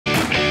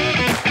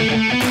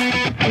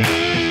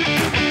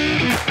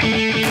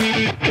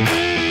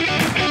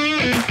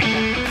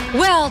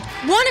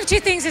two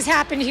things has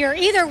happened here.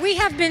 Either we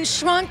have been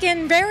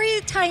shrunken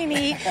very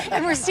tiny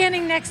and we're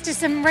standing next to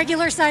some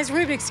regular sized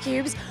Rubik's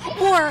Cubes,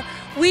 or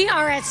we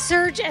are at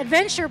Surge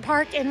Adventure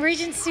Park in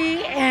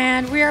Regency,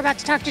 and we are about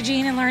to talk to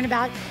Gene and learn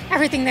about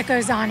everything that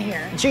goes on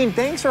here. Gene,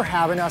 thanks for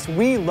having us.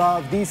 We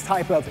love these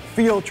type of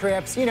field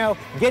trips, you know,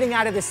 getting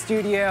out of the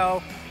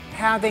studio,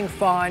 having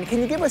fun. Can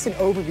you give us an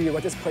overview of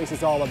what this place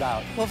is all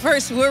about? Well,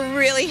 first, we're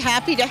really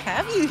happy to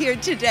have you here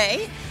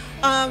today.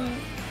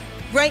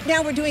 Right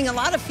now, we're doing a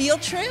lot of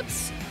field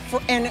trips,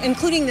 and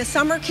including the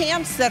summer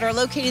camps that are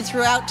located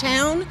throughout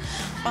town.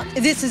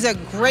 This is a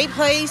great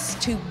place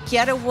to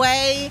get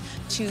away,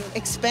 to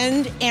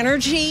expend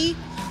energy.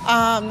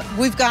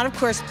 We've got, of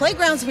course,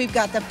 playgrounds, we've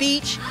got the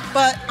beach,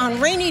 but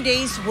on rainy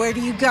days, where do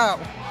you go?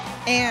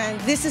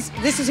 And this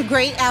is a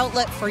great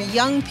outlet for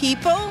young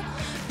people.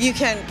 You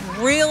can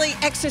really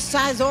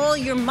exercise all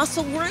your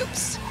muscle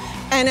groups.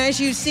 And as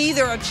you see,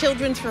 there are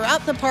children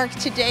throughout the park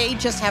today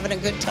just having a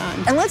good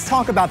time. And let's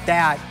talk about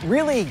that,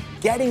 really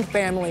getting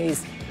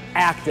families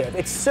active.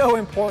 It's so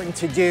important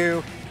to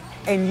do,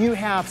 and you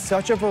have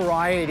such a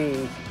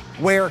variety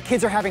where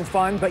kids are having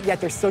fun, but yet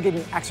they're still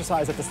getting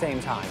exercise at the same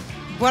time.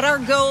 What our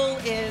goal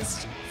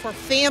is for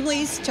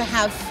families to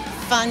have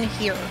fun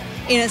here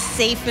in a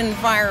safe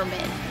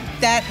environment.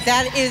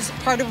 That is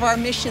part of our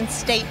mission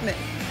statement.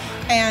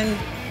 And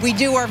we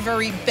do our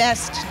very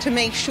best to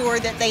make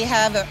sure that they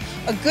have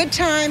a good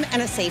time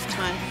and a safe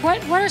time.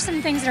 What are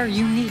some things that are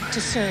unique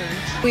to Surge?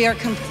 We are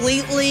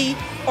completely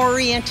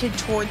oriented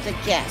toward the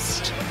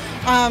guest.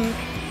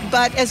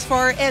 But as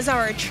far as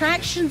our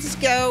attractions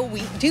go,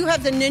 we do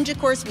have the Ninja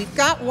Course, we've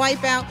got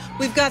Wipeout,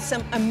 we've got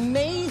some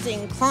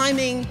amazing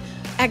climbing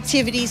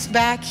activities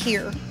back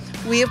here.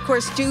 We, of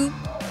course, do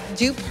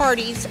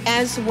parties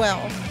as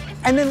well.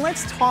 And then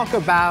let's talk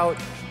about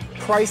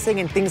pricing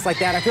and things like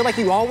that. I feel like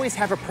you always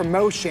have a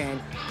promotion.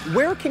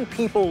 Where can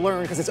people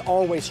learn, because it's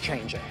always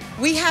changing?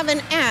 We have an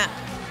app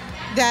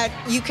that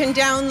you can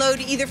download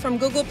either from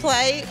Google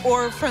Play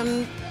or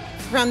from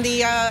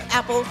the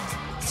Apple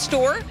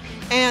Store.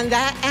 And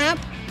that app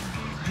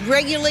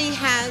regularly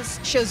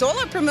shows all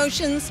our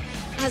promotions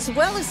as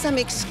well as some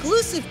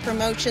exclusive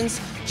promotions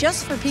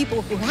just for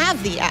people who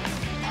have the app.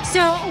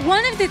 So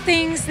one of the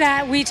things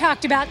that we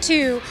talked about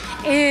too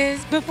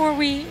is, before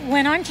we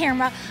went on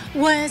camera,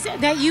 was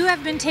that you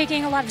have been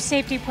taking a lot of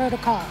safety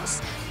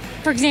protocols.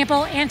 For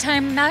example,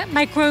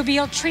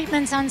 antimicrobial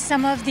treatments on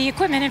some of the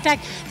equipment. In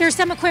fact, there's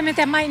some equipment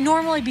that might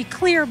normally be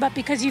clear, but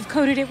because you've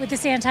coated it with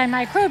this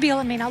antimicrobial,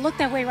 it may not look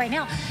that way right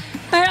now.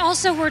 But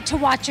also, we're to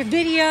watch a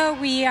video.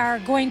 We are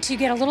going to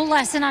get a little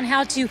lesson on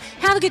how to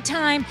have a good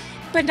time,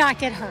 but not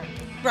get hurt.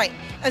 Right,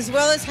 as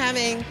well as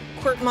having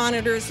court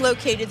monitors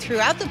located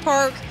throughout the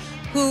park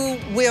who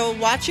will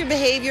watch your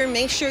behavior,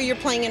 make sure you're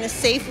playing in a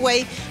safe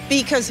way,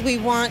 because we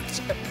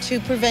want to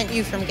prevent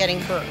you from getting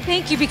hurt.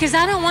 Thank you, because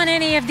I don't want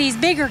any of these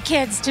bigger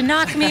kids to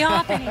knock me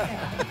off anything.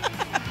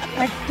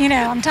 Like, you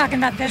know, I'm talking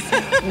about this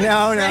one.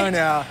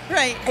 No.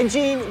 Right. And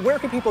Gene, where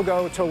can people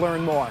go to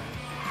learn more?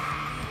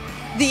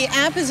 The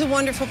app is a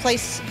wonderful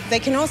place. They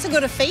can also go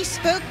to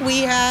Facebook.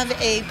 We have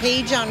a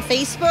page on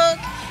Facebook,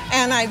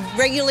 and I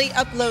regularly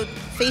upload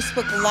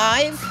Facebook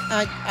Live.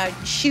 I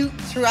shoot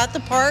throughout the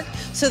park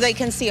so they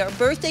can see our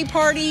birthday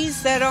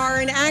parties that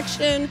are in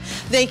action.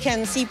 They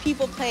can see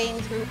people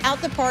playing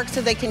throughout the park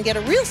so they can get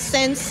a real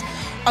sense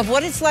of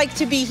what it's like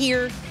to be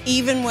here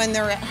even when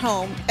they're at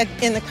home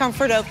in the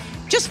comfort of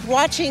just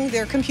watching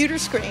their computer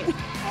screen.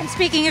 And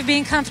speaking of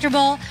being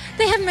comfortable,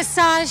 they have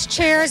massage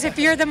chairs if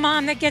you're the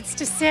mom that gets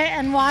to sit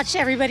and watch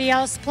everybody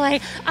else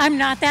play. I'm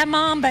not that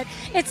mom, but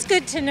it's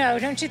good to know,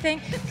 don't you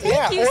think?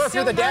 Thank you or if so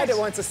you're the dad much. that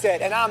wants to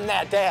sit, and I'm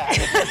that dad.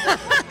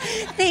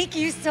 Thank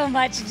you so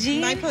much,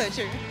 Gene. My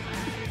pleasure.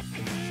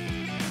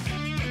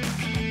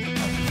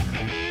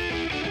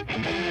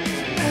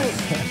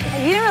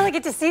 You didn't really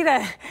get to see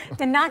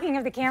the knocking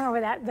of the camera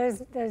with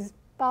those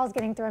balls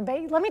getting thrown,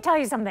 but let me tell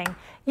you something.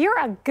 You're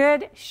a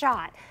good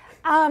shot.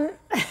 All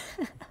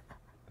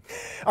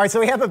right, so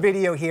we have a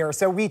video here.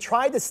 So we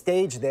tried to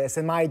stage this,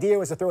 and my idea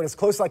was to throw it as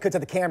close as I could to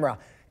the camera,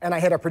 and I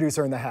hit our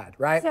producer in the head,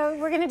 right? So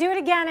we're gonna do it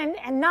again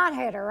and not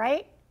hit her,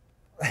 right?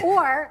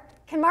 Or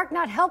can Mark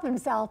not help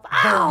himself?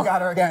 Ow! We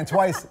got her again,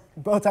 twice,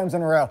 both times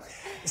in a row.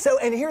 So,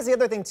 and here's the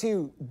other thing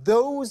too.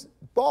 Those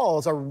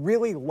balls are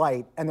really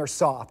light and they're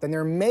soft, and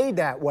they're made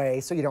that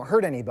way so you don't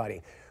hurt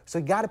anybody. So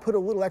you gotta put a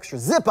little extra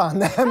zip on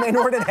them in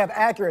order to have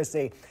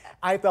accuracy.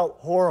 I felt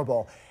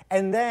horrible.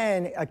 And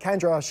then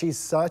Kendra, she's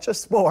such a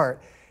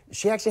sport.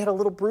 She actually had a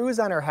little bruise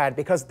on her head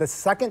because the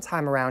second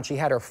time around she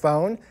had her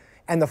phone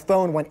and the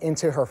phone went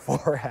into her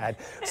forehead.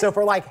 So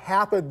for like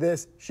half of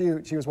this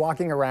shoot, she was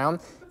walking around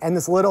and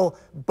this little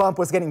bump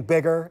was getting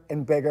bigger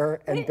and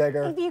bigger and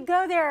bigger. If you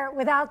go there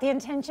without the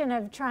intention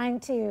of trying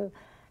to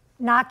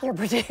knock your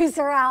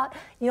producer out,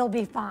 you'll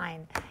be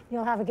fine.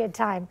 You'll have a good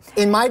time.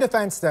 In my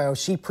defense though,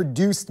 she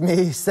produced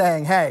me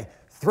saying, hey,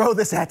 throw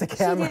this at the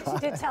camera. She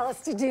did tell us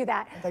to do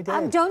that. I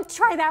did. Don't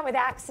try that with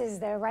axes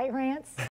though, right, Rance?